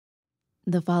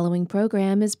The following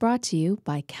program is brought to you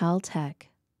by Caltech.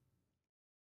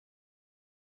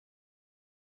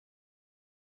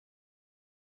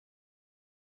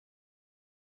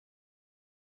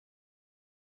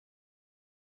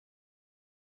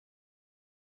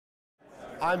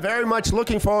 I'm very much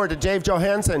looking forward to Dave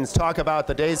Johannsen's talk about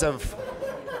the days of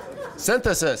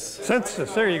synthesis.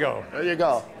 Synthesis, there you go. There you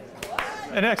go.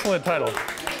 An excellent title.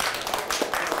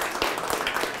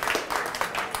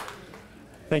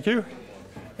 Thank you.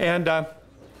 And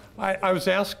I was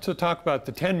asked to talk about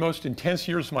the 10 most intense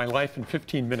years of my life in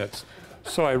 15 minutes,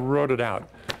 so I wrote it out.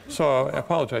 So I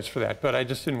apologize for that, but I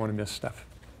just didn't want to miss stuff.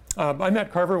 I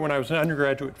met Carver when I was an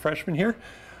undergraduate freshman here.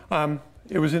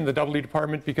 It was in the EE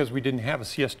department because we didn't have a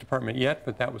CS department yet,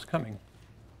 but that was coming.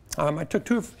 I took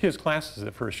two of his classes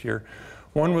the first year.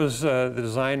 One was the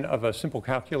design of a simple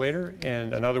calculator,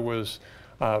 and another was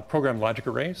program logic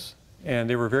arrays. And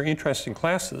they were very interesting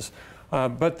classes,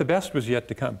 but the best was yet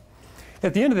to come.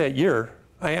 At the end of that year,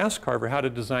 I asked Carver how to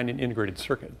design an integrated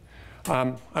circuit.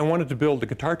 I wanted to build a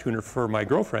guitar tuner for my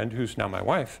girlfriend, who's now my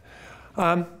wife.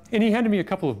 And he handed me a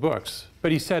couple of books,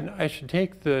 but he said I should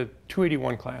take the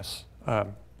 281 class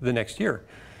the next year.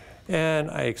 And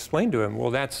I explained to him,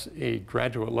 well, that's a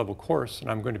graduate level course,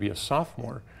 and I'm going to be a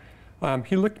sophomore.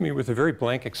 He looked at me with a very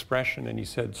blank expression, and he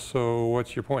said, so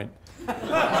what's your point?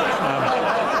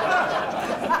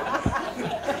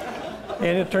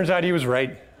 And it turns out he was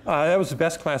right. That was the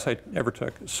best class I ever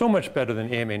took. So much better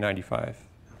than AMA 95.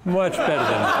 Much better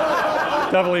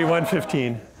than EE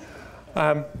 115.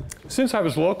 Since I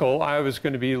was local, I was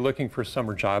going to be looking for a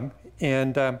summer job.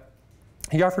 And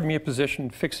he offered me a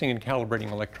position fixing and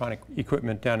calibrating electronic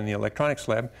equipment down in the electronics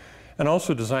lab, and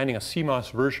also designing a CMOS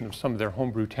version of some of their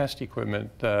homebrew test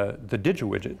equipment, the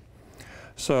DigiWidget.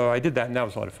 So I did that, and that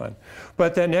was a lot of fun.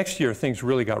 But then next year, things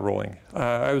really got rolling.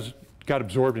 Got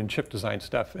absorbed in chip design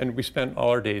stuff, and we spent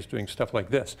all our days doing stuff like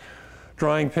this,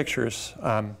 drawing pictures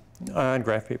on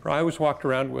graph paper. I always walked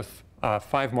around with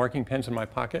 5 marking pens in my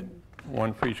pocket,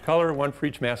 one for each color, one for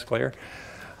each mask layer.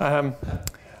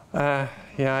 Yeah,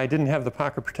 I didn't have the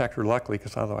pocket protector, luckily,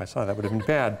 because otherwise I saw that would have been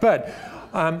bad. But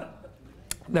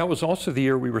that was also the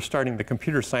year we were starting the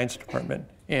computer science department,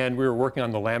 and we were working on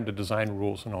the Lambda design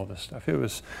rules and all this stuff. It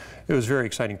was a very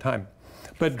exciting time.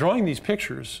 But drawing these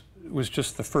pictures was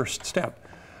just the first step.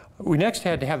 We next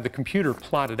had to have the computer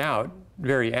plotted out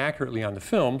very accurately on the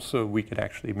film so we could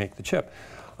actually make the chip.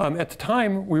 At the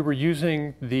time, we were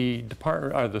using the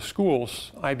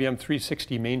school's IBM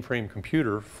 360 mainframe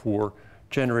computer for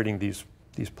generating these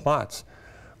plots.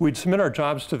 We'd submit our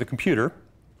jobs to the computer,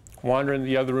 wander in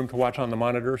the other room to watch on the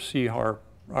monitor, see how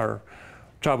our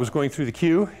job was going through the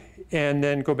queue, and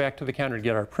then go back to the counter to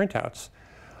get our printouts.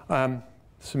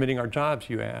 Submitting our jobs,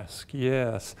 you ask?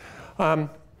 Yes.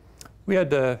 We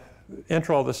had to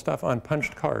enter all this stuff on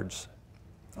punched cards.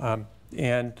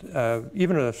 Even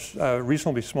a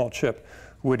reasonably small chip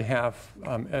would have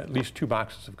at least 2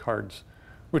 boxes of cards,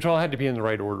 which all had to be in the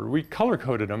right order. We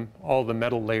color-coded them. All the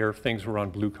metal layer things were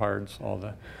on blue cards, all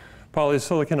the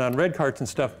polysilicon on red cards and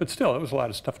stuff, but still, it was a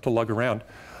lot of stuff to lug around.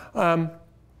 And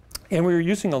we were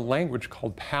using a language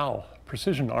called PAL,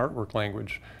 Precision Artwork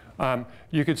Language.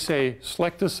 You could say,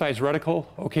 select this size reticle.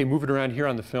 OK, move it around here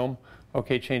on the film.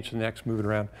 OK, change to the next, move it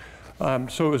around.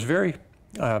 So it was very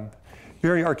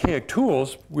archaic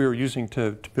tools we were using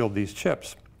to build these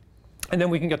chips. And then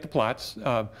we can get the plots.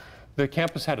 The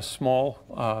campus had a small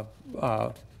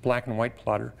black and white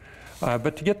plotter.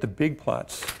 But to get the big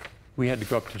plots, we had to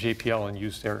go up to JPL and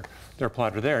use their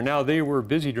plotter there. Now, they were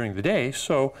busy during the day,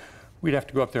 so we'd have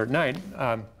to go up there at night.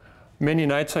 Many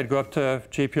nights I'd go up to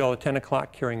JPL at 10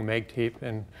 o'clock carrying a mag tape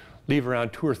and leave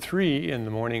around 2 or 3 in the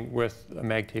morning with a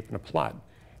mag tape and a plot.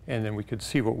 And then we could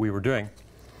see what we were doing.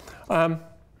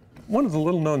 One of the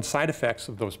little known side effects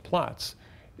of those plots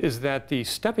is that the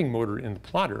stepping motor in the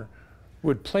plotter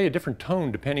would play a different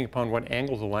tone depending upon what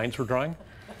angle the lines were drawing.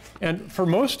 And for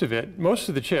most of it, most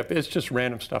of the chip, it's just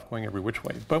random stuff going every which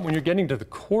way. But when you're getting to the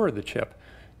core of the chip,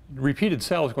 repeated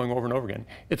cells going over and over again,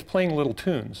 it's playing little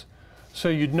tunes. So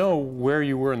you'd know where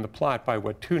you were in the plot by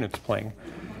what tune it's playing.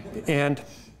 And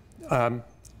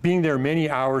being there many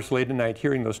hours late at night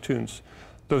hearing those tunes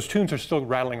are still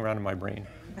rattling around in my brain.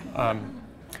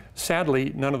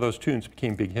 Sadly, none of those tunes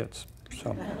became big hits.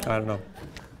 So I don't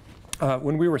know.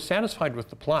 When we were satisfied with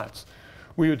the plots,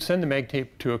 we would send the mag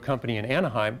tape to a company in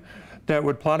Anaheim that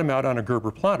would plot them out on a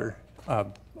Gerber plotter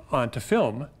onto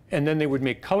film, and then they would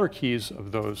make color keys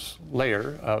of those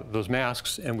those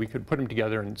masks, and we could put them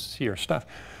together and see our stuff.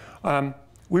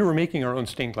 We were making our own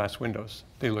stained glass windows.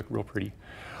 They look real pretty.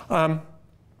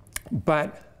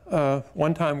 But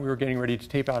one time we were getting ready to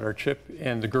tape out our chip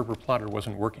and the Gerber plotter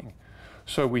wasn't working.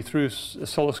 So we threw a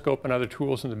oscilloscope and other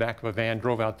tools in the back of a van,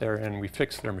 drove out there, and we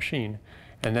fixed their machine.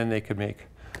 And then they could make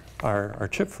our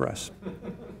chip for us.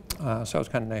 So that was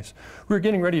kind of nice. We were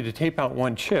getting ready to tape out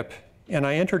one chip, and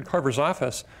I entered Carver's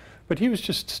office, but he was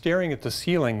just staring at the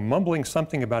ceiling, mumbling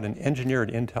something about an engineer at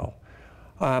Intel.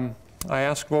 I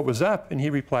asked what was up, and he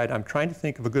replied, "I'm trying to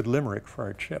think of a good limerick for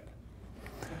our chip."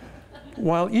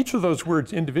 While each of those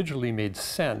words individually made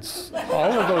sense,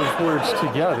 all of those words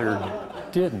together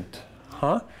didn't.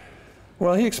 Huh?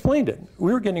 Well, he explained it.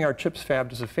 We were getting our chips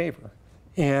fabbed as a favor,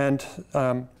 and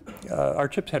our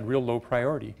chips had real low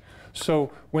priority.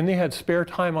 So when they had spare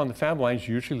time on the fab lines,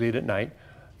 usually late at night,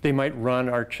 they might run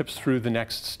our chips through the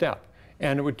next step.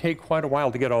 And it would take quite a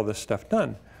while to get all this stuff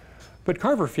done. But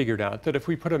Carver figured out that if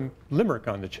we put a limerick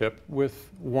on the chip with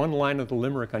one line of the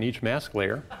limerick on each mask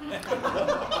layer,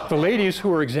 the ladies who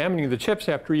were examining the chips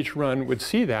after each run would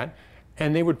see that,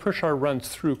 and they would push our runs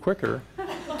through quicker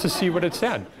to see what it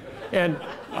said. And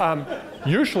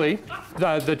usually,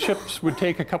 the chips would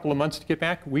take a couple of months to get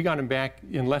back. We got them back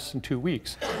in less than 2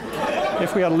 weeks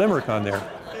if we had a limerick on there.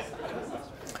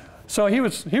 So he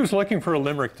was looking for a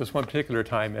limerick this one particular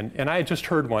time, and I had just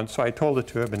heard one, so I told it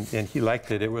to him, and he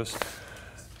liked it. It was,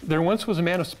 "There once was a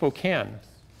man of Spokane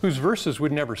whose verses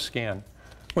would never scan.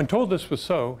 When told this was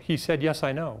so, he said, 'Yes,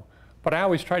 I know, but I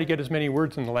always try to get as many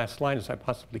words in the last line as I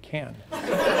possibly can.'"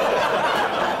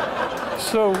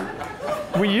 So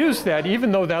we used that,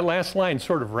 even though that last line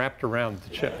sort of wrapped around the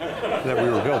chip that we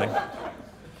were building.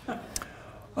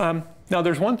 Now,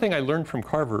 there's one thing I learned from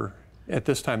Carver at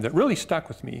this time that really stuck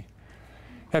with me.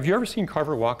 Have you ever seen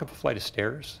Carver walk up a flight of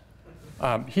stairs?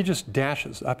 He just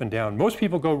dashes up and down. Most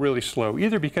people go really slow,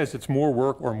 either because it's more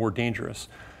work or more dangerous,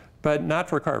 but not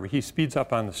for Carver. He speeds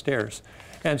up on the stairs.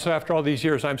 And so after all these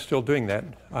years, I'm still doing that,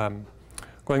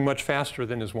 going much faster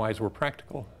than is wise or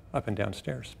practical up and down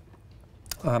stairs.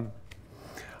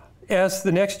 As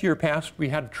the next year passed, we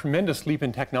had a tremendous leap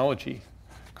in technology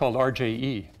called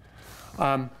RJE,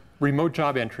 remote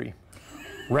job entry.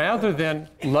 Rather than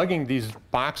lugging these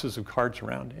boxes of cards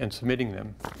around and submitting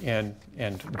them and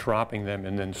dropping them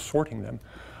and then sorting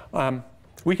them,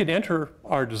 we could enter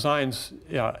our designs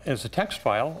as a text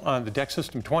file on the DEC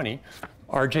System 20,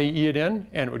 RJE it in,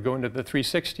 and it would go into the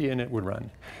 360 and it would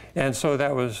run. And so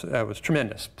that was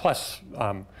tremendous. Plus,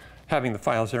 having the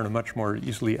files there in a much more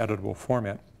easily editable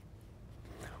format.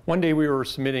 One day we were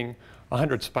submitting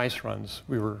 100 SPICE runs.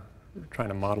 We were trying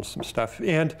to model some stuff.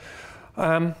 And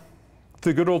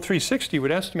the good old 360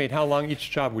 would estimate how long each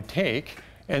job would take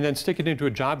and then stick it into a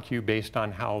job queue based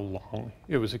on how long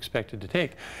it was expected to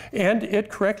take. And it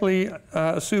correctly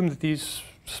assumed that these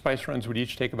SPICE runs would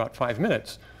each take about 5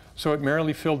 minutes. So it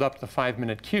merrily filled up the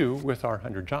 5-minute queue with our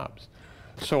 100 jobs.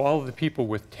 So all of the people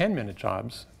with 10-minute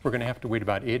jobs were going to have to wait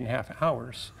about 8.5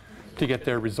 hours to get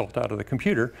their result out of the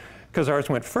computer, because ours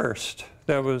went first.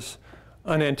 That was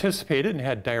unanticipated and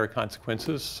had dire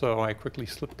consequences, so I quickly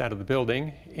slipped out of the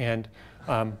building and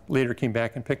later came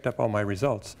back and picked up all my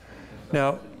results.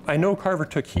 Now, I know Carver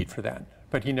took heat for that,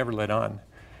 but he never let on.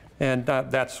 And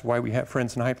that's why we have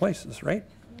friends in high places, right?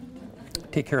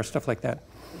 Take care of stuff like that.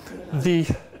 The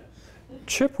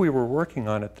chip we were working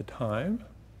on at the time,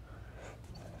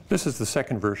 this is the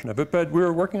second version of it, but we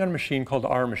were working on a machine called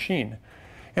our machine.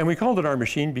 And we called it our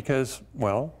machine because,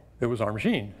 well, it was our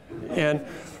machine. And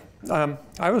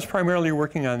I was primarily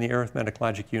working on the arithmetic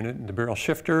logic unit and the barrel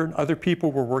shifter. Other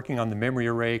people were working on the memory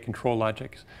array, control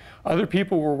logics. Other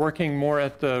people were working more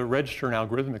at the register and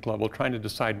algorithmic level, trying to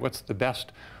decide what's the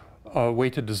best way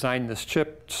to design this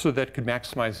chip so that it could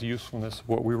maximize the usefulness of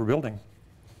what we were building.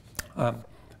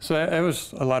 So it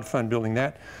was a lot of fun building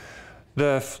that.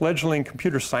 The fledgling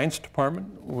computer science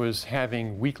department was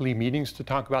having weekly meetings to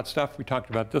talk about stuff. We talked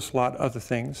about this a lot, other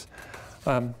things.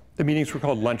 The meetings were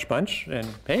called Lunch Bunch, and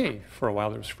hey, for a while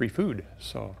there was free food,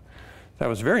 so that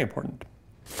was very important.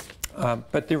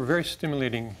 But they were very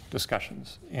stimulating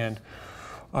discussions, and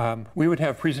we would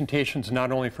have presentations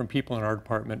not only from people in our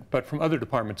department, but from other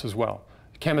departments as well.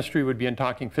 Chemistry would be in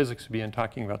talking, physics would be in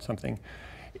talking about something.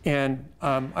 And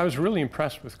I was really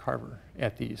impressed with Carver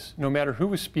at these. No matter who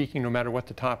was speaking, no matter what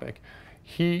the topic,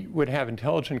 he would have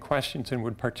intelligent questions and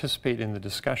would participate in the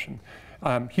discussion.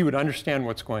 He would understand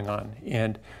what's going on.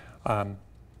 And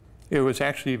it was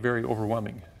actually very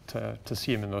overwhelming to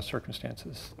see him in those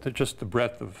circumstances, just the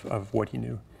breadth of what he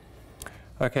knew.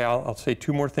 Okay, I'll say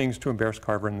 2 more things to embarrass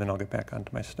Carver, and then I'll get back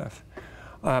onto my stuff.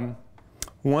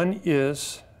 One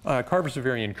is, Carver's a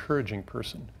very encouraging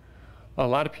person. A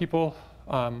lot of people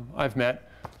I've met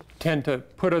tend to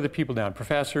put other people down,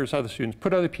 professors, other students,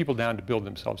 put other people down to build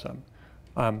themselves up.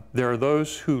 There are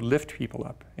those who lift people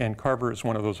up, and Carver is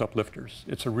one of those uplifters.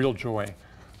 It's a real joy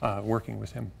working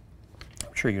with him.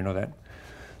 I'm sure you know that.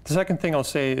 The second thing I'll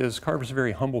say is Carver's a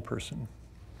very humble person.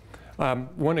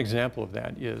 One example of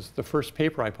that is the first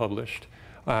paper I published,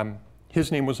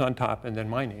 his name was on top and then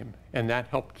my name, and that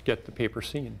helped get the paper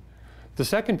seen. The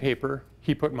second paper,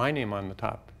 he put my name on the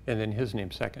top and then his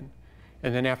name second.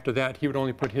 And then after that, he would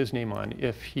only put his name on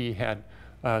if he had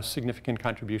a significant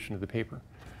contribution to the paper.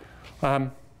 A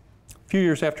few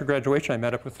years after graduation, I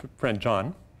met up with a friend,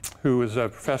 John, who was a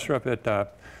professor up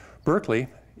at Berkeley,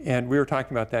 and we were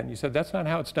talking about that, and he said, that's not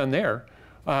how it's done there.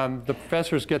 The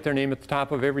professors get their name at the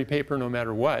top of every paper no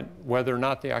matter what, whether or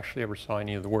not they actually ever saw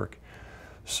any of the work.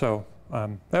 So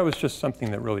that was just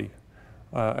something that really,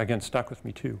 again, stuck with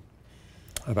me too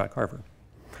about Carver.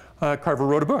 Carver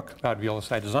wrote a book about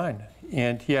VLSI design,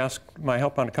 and he asked my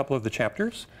help on a couple of the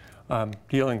chapters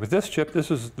dealing with this chip. This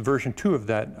is the version 2 of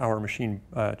that Our Machine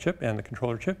chip and the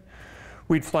controller chip.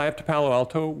 We'd fly up to Palo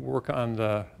Alto, work on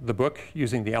the book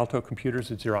using the Alto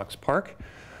computers at Xerox PARC.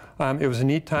 It was a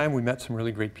neat time. We met some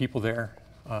really great people there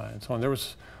and so on. There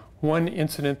was one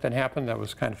incident that happened that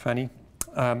was kind of funny.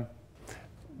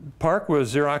 PARC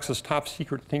was Xerox's top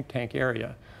secret think tank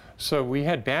area. So we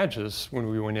had badges when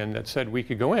we went in that said we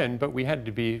could go in, but we had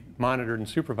to be monitored and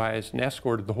supervised and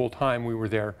escorted the whole time we were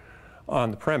there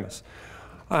on the premise.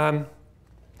 I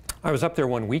was up there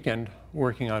one weekend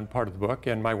working on part of the book,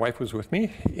 and my wife was with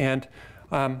me, and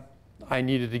I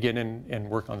needed to get in and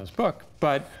work on this book.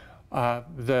 But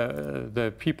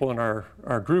the people in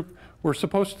our group were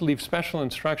supposed to leave special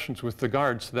instructions with the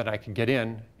guard so that I could get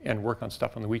in and work on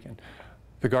stuff on the weekend.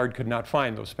 The guard could not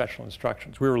find those special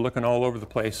instructions. We were looking all over the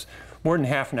place, more than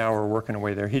half an hour working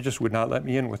away there. He just would not let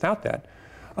me in without that.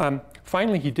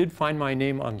 Finally, he did find my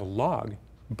name on the log,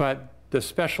 but the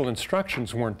special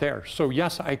instructions weren't there. So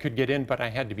yes, I could get in, but I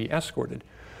had to be escorted.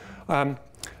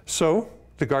 So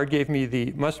the guard gave me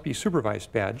the must be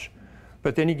supervised badge,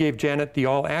 but then he gave Janet the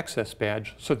all access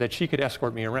badge so that she could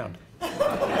escort me around.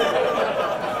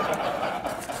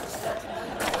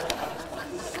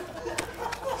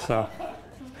 So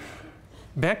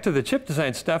back to the chip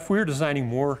design stuff, we were designing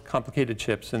more complicated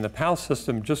chips, and the PAL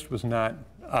system just was not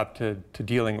up to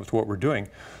dealing with what we're doing.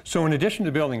 So in addition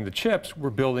to building the chips, we're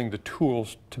building the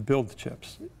tools to build the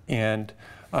chips. And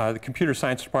the computer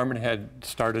science department had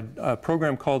started a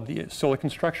program called the Silicon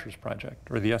Structures Project,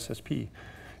 or the SSP.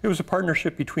 It was a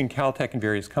partnership between Caltech and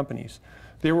various companies.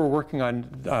 They were working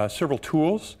on several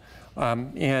tools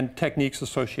and techniques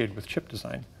associated with chip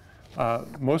design.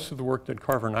 Most of the work that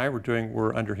Carver and I were doing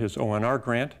were under his ONR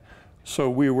grant. So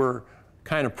we were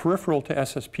kind of peripheral to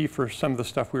SSP for some of the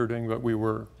stuff we were doing, but we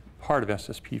were part of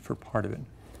SSP for part of it.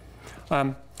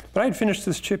 But I had finished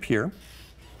this chip here.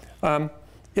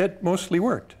 It mostly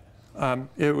worked.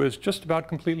 It was just about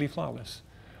completely flawless.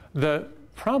 The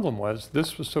problem was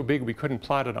this was so big we couldn't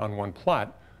plot it on one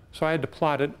plot. So I had to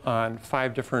plot it on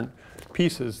 5 different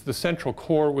pieces. The central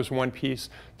core was one piece,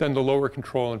 then the lower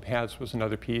control and paths was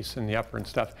another piece, and the upper and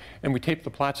stuff. And we taped the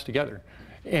plots together.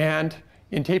 And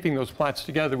in taping those plots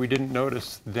together, we didn't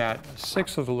notice that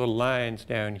 6 of the little lines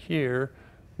down here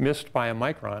missed by a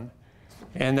micron.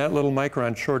 And that little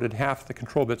micron shorted half the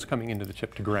control bits coming into the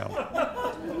chip to ground.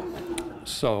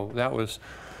 So that was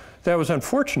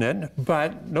unfortunate,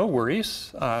 but no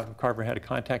worries. Carver had a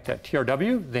contact at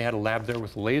TRW. They had a lab there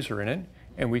with a laser in it,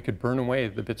 and we could burn away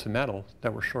the bits of metal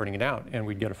that were shorting it out, and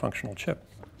we'd get a functional chip.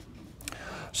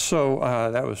 So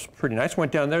that was pretty nice.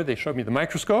 Went down there. They showed me the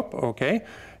microscope. OK.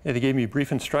 And they gave me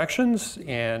brief instructions,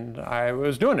 and I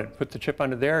was doing it. Put the chip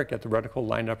under there, get the reticle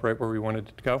lined up right where we wanted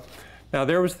it to go. Now,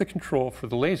 there was the control for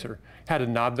the laser. Had a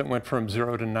knob that went from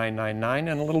 0 to 999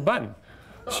 and a little button.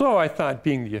 So I thought,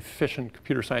 being the efficient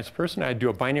computer science person, I'd do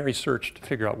a binary search to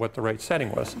figure out what the right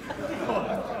setting was.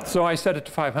 So I set it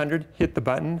to 500, hit the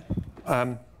button.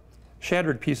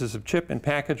 Shattered pieces of chip and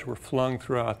package were flung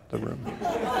throughout the room.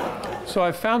 So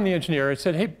I found the engineer. I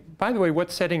said, hey, by the way,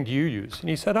 what setting do you use? And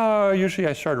he said, oh, usually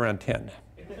I start around 10.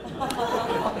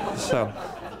 So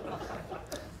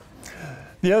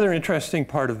the other interesting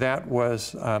part of that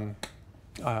was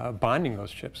bonding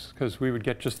those chips, because we would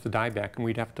get just the die back, and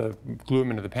we'd have to glue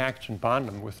them into the package and bond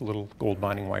them with little gold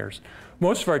bonding wires.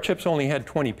 Most of our chips only had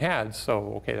 20 pads,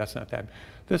 so OK, that's not that.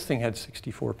 This thing had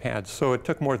 64 pads, so it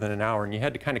took more than an hour, and you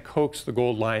had to kind of coax the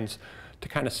gold lines to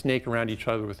kind of snake around each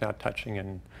other without touching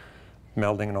and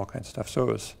melding and all kinds of stuff.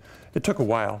 So it took a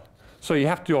while. So you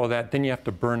have to do all that, then you have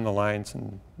to burn the lines,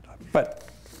 but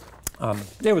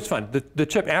it was fun. The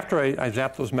chip, after I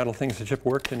zapped those metal things, the chip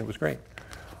worked, and it was great.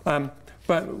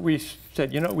 But we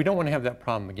said, we don't want to have that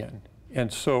problem again.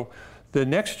 And so the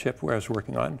next chip where I was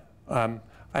working on,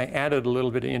 I added a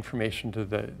little bit of information to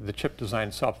the chip design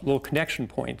itself, little connection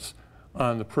points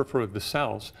on the periphery of the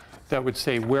cells that would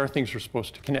say where things are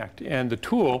supposed to connect. And the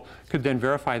tool could then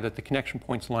verify that the connection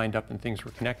points lined up and things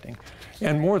were connecting.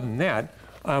 And more than that,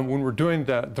 when we're doing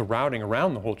the routing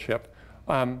around the whole chip,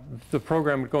 the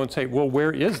program would go and say, well,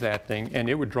 where is that thing? And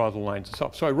it would draw the lines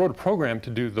itself. So I wrote a program to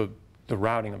do the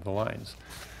routing of the lines.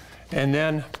 And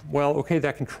then, well, okay,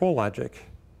 that control logic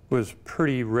was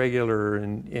pretty regular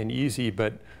and easy,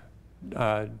 but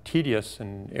tedious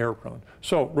and error prone.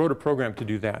 So wrote a program to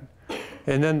do that.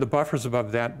 And then the buffers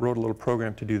above that, wrote a little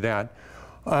program to do that.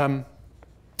 And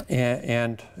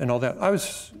all that. I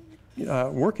was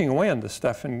working away on this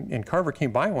stuff, and Carver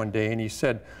came by one day and he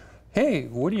said, hey,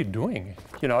 what are you doing?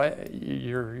 You know,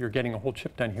 you're getting a whole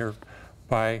chip done here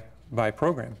by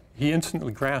program. He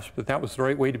instantly grasped that that was the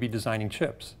right way to be designing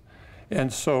chips.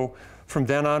 And so from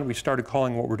then on, we started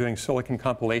calling what we're doing silicon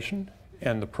compilation,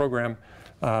 and the program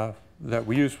that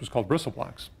we used was called bristle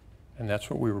blocks, and that's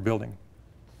what we were building.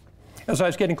 As I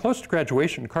was getting close to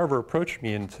graduation, Carver approached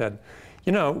me and said,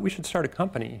 you know, we should start a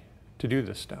company to do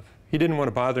this stuff. He didn't want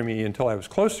to bother me until I was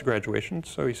close to graduation,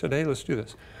 so he said, hey, let's do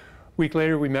this. A week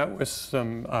later, we met with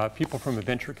some people from a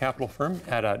venture capital firm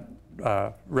at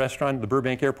a restaurant at the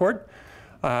Burbank Airport.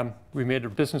 We made our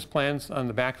business plans on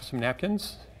the back of some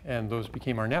napkins, and those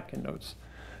became our napkin notes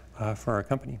for our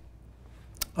company.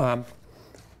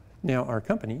 Now, our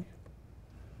company,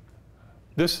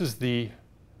 this is the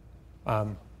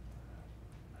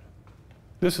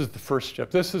first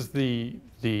chip. This is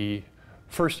the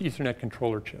first Ethernet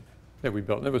controller chip that we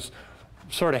built. It was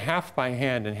sort of half by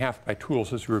hand and half by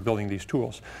tools as we were building these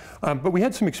tools. But we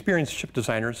had some experienced chip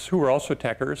designers who were also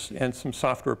techers, and some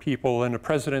software people, and a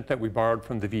president that we borrowed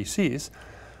from the VCs.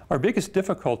 Our biggest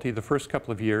difficulty the first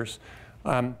couple of years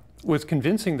was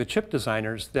convincing the chip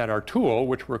designers that our tool,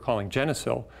 which we're calling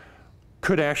Genesil,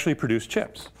 could actually produce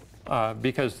chips,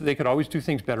 because they could always do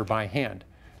things better by hand.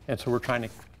 And so we're trying to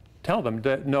tell them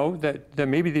that no, that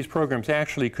maybe these programs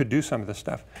actually could do some of this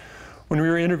stuff. When we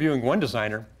were interviewing one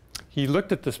designer, he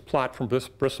looked at this plot from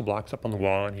bristle blocks up on the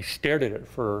wall, and he stared at it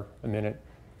for a minute.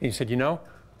 And he said, you know,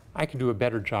 I could do a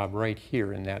better job right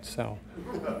here in that cell.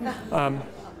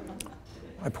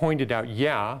 I pointed out,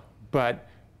 yeah, but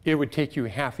it would take you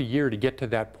half a year to get to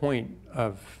that point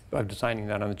of designing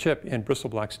that on the chip, and bristle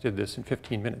blocks did this in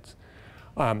 15 minutes.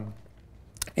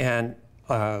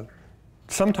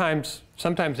 Sometimes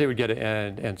they would get it,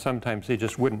 and sometimes they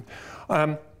just wouldn't.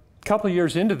 A couple of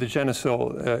years into the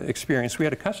Genesil experience, we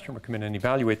had a customer come in and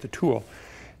evaluate the tool.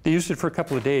 They used it for a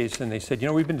couple of days, and they said, you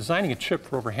know, we've been designing a chip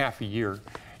for over half a year,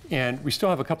 and we still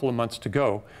have a couple of months to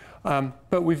go.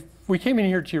 But we came in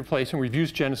here to your place, and we've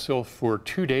used Genesil for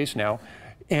 2 days now,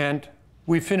 and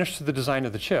we've finished the design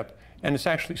of the chip, and it's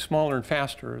actually smaller and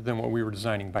faster than what we were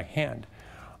designing by hand.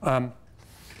 I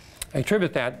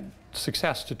attribute that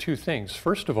success to two things.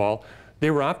 First of all, they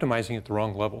were optimizing at the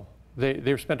wrong level.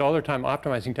 They spent all their time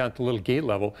optimizing down at the little gate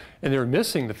level, and they're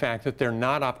missing the fact that they're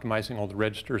not optimizing all the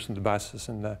registers and the buses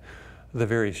and the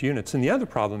various units. And the other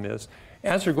problem is,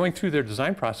 as they're going through their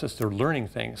design process, they're learning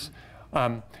things.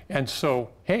 And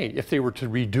so, hey, if they were to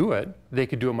redo it, they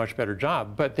could do a much better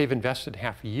job. But they've invested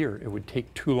half a year. It would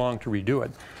take too long to redo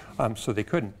it, so they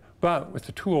couldn't. But with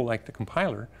a tool like the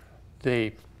compiler,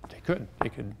 they could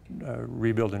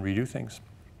rebuild and redo things.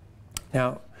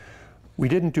 Now, we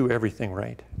didn't do everything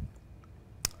right.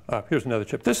 Here's another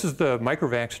chip. This is the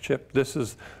Microvax chip. This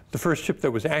is the first chip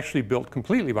that was actually built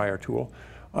completely by our tool.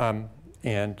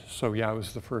 And so, yeah, it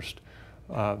was the first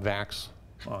VAX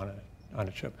on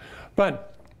a chip.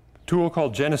 But tool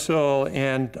called Genesil,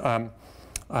 and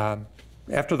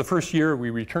after the first year,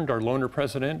 we returned our loaner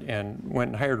president and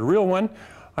went and hired a real one.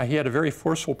 He had a very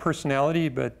forceful personality,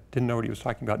 but didn't know what he was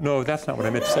talking about. No, that's not what I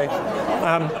meant to say.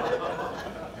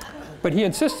 But he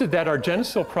insisted that our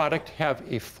Genesil product have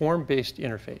a form-based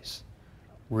interface.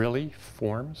 Really?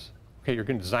 Forms? Okay, you're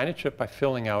going to design a chip by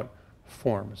filling out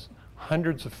forms,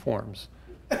 hundreds of forms.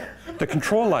 The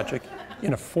control logic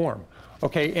in a form.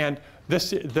 Okay, and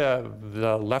this,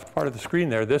 the left part of the screen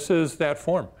there, this is that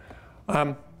form. We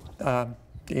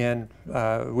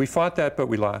fought that, but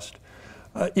we lost.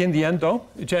 In the end, though,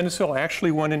 Genesil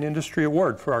actually won an industry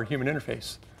award for our human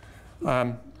interface.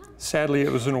 Sadly,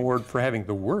 it was an award for having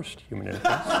the worst human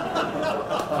interface.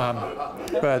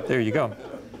 But there you go.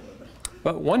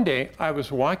 But one day, I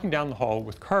was walking down the hall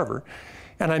with Carver,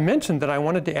 and I mentioned that I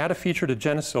wanted to add a feature to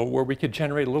Genesil where we could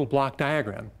generate a little block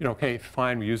diagram. You know, okay,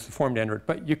 fine, we use the form to enter it,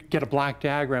 but you could get a block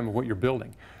diagram of what you're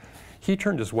building. He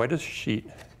turned as white as a sheet.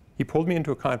 He pulled me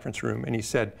into a conference room, and he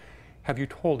said, have you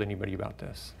told anybody about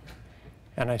this?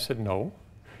 And I said, no.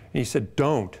 And he said,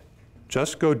 don't.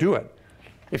 Just go do it.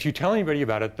 If you tell anybody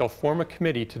about it, they'll form a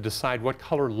committee to decide what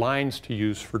color lines to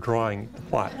use for drawing the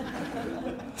plot.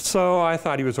 So I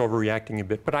thought he was overreacting a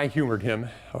bit, but I humored him.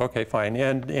 Okay, fine,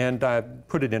 and I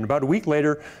put it in. About a week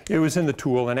later, it was in the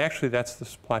tool, and actually that's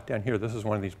this plot down here. This is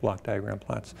one of these block diagram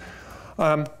plots.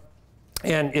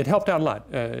 And it helped out a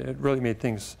lot. It really made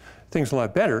things a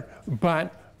lot better.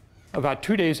 But about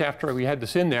 2 days after we had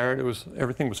this in there,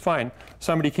 everything was fine.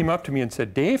 Somebody came up to me and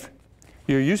said, "Dave,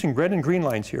 you're using red and green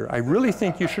lines here. I really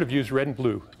think you should have used red and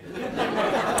blue."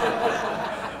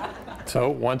 So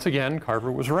once again,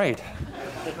 Carver was right.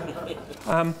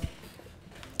 I'm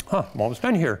almost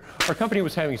done here. Our company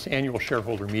was having its annual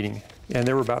shareholder meeting, and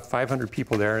there were about 500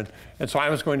 people there. And so I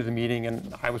was going to the meeting,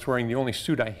 and I was wearing the only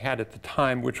suit I had at the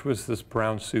time, which was this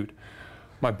brown suit.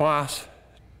 My boss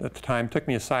at the time took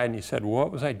me aside and he said,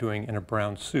 "What was I doing in a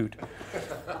brown suit?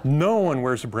 No one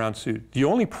wears a brown suit. The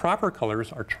only proper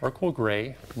colors are charcoal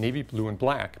gray, navy blue, and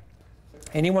black.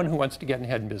 Anyone who wants to get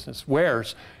ahead in business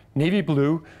wears navy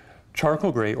blue,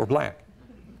 charcoal gray, or black."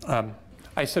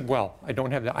 I said, "Well, I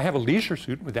don't have that. I have a leisure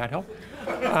suit. Would that help?"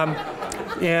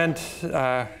 And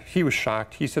he was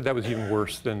shocked. He said that was even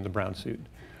worse than the brown suit.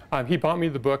 He bought me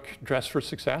the book, Dress for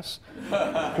Success,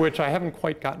 which I haven't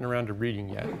quite gotten around to reading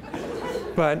yet.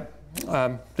 But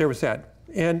there was that.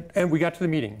 And we got to the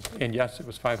meeting. And yes, it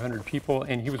was 500 people,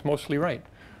 and he was mostly right.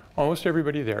 Almost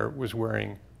everybody there was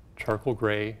wearing charcoal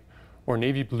gray or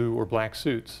navy blue or black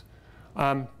suits.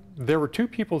 There were 2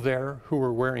 people there who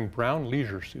were wearing brown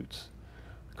leisure suits,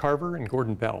 Carver and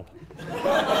Gordon Bell.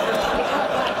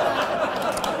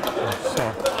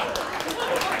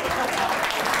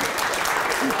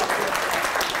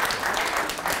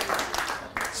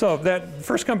 So that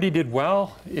first company did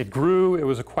well. It grew. It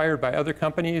was acquired by other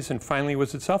companies, and finally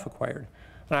was itself acquired.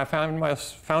 And I found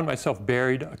myself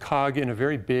buried, a cog in a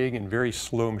very big and very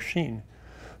slow machine.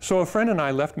 So a friend and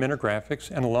I left Mentor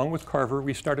Graphics, and along with Carver,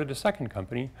 we started a second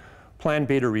company, Plan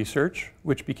Beta Research,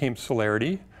 which became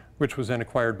Celerity, which was then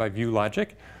acquired by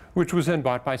ViewLogic, which was then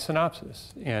bought by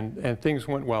Synopsys. And things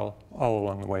went well all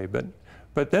along the way.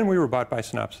 But then we were bought by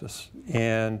Synopsys.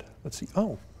 And let's see,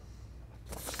 no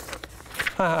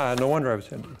wonder I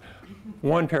was in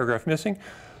one paragraph missing.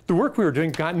 The work we were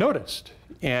doing got noticed.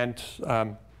 And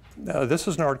this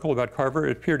is an article about Carver.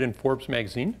 It appeared in Forbes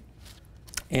magazine.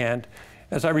 And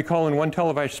as I recall, in one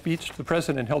televised speech, the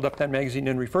president held up that magazine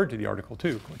and referred to the article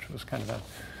too, which was kind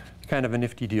of a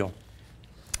nifty deal.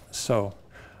 So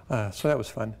that was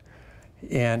fun.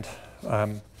 And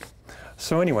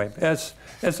so anyway, as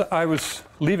I was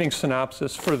leaving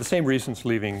Synopsys, for the same reasons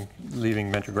leaving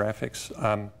Mentor Graphics,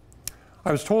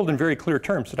 I was told in very clear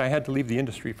terms that I had to leave the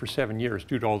industry for 7 years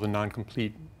due to all the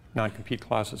non-compete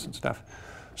clauses and stuff.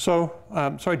 So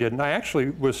I did, and I actually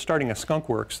was starting a skunk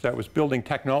works that was building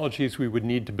technologies we would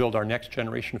need to build our next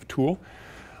generation of tool.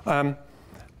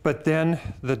 But then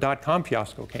the dot-com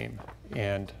fiasco came,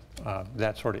 and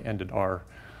that sort of ended our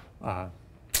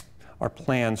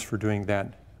plans for doing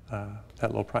that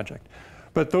little project.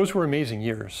 But those were amazing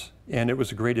years, and it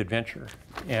was a great adventure.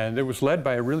 And it was led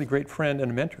by a really great friend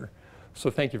and a mentor. So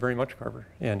thank you very much, Carver,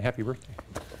 and happy birthday.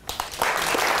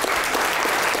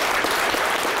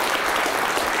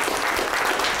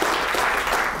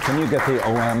 Can you get the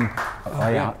OM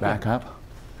layout back up?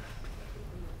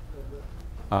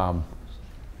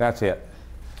 That's it.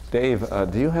 Dave,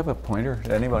 do you have a pointer?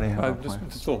 Does anybody have a pointer?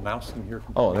 There's still a mouse in here.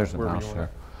 Oh, there's a mouse there.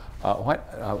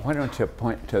 Why don't you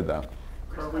point to the...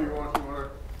 Carver, you want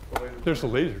There's a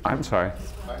laser. I'm sorry.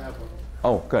 I have one.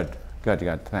 Oh, good.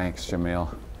 Thanks,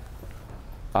 Jamil.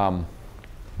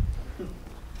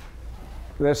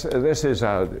 This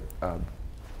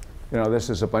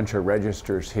is a bunch of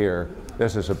registers here.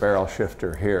 This is a barrel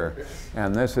shifter here,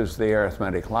 and this is the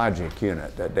arithmetic logic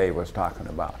unit that Dave was talking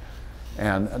about.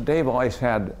 And Dave always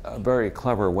had very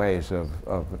clever ways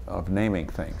of naming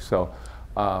things. So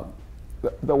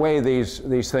the way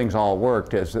these things all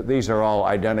worked is that these are all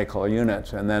identical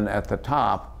units, and then at the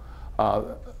top,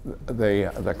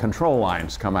 the control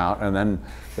lines come out, and then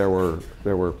there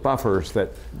were buffers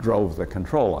that drove the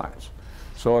control lines.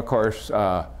 So of course,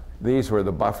 these were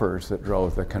the buffers that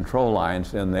drove the control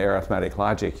lines in the arithmetic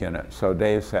logic unit. So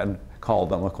Dave called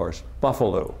them, of course,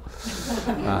 Buffalo.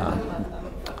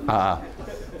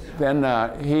 Then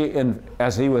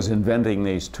as he was inventing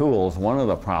these tools, one of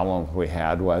the problems we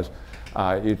had was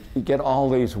you get all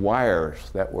these wires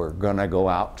that were going to go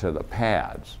out to the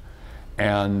pads.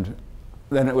 And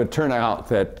then it would turn out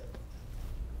that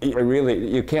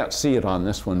you can't see it on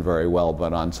this one very well,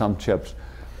 but on some chips,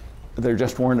 there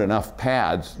just weren't enough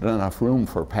room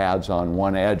for pads on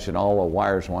one edge, and all the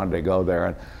wires wanted to go there.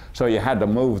 And so you had to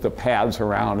move the pads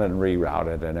around and reroute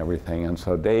it and everything. And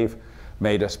so Dave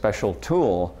made a special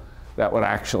tool that would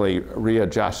actually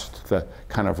readjust the,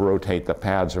 kind of rotate the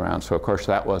pads around. So of course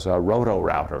that was a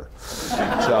roto-router.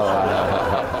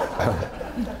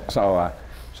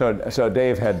 So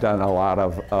Dave had done a lot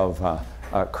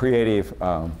of creative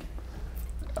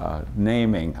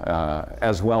naming,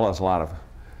 as well as a lot of,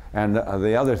 and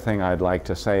the other thing I'd like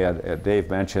to say, Dave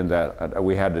mentioned that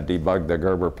we had to debug the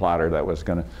Gerber plotter that was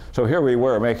going to, so here we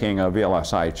were making a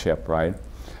VLSI chip, right?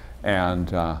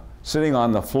 And sitting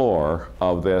on the floor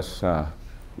of this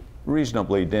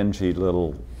reasonably dingy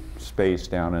little space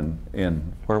down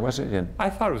in where was it? I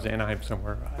thought it was Anaheim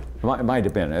somewhere. It might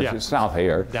have been. It's south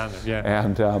here. Down there,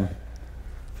 yeah.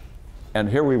 And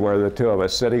here we were, the two of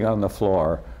us, sitting on the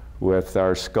floor with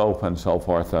our scope and so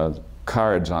forth,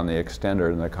 cards on the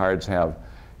extender, and the cards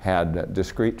had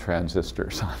discrete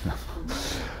transistors on them.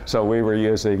 So we were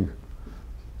using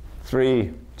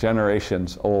 3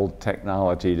 generations old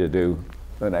technology to do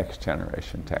the next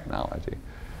generation technology.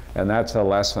 And that's a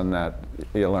lesson that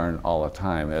you learn all the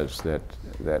time, is that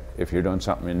if you're doing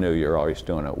something new, you're always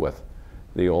doing it with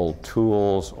the old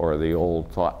tools or the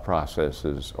old thought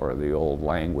processes or the old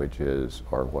languages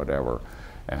or whatever.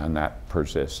 And that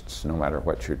persists no matter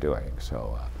what you're doing.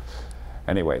 So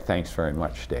anyway, thanks very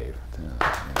much, Dave.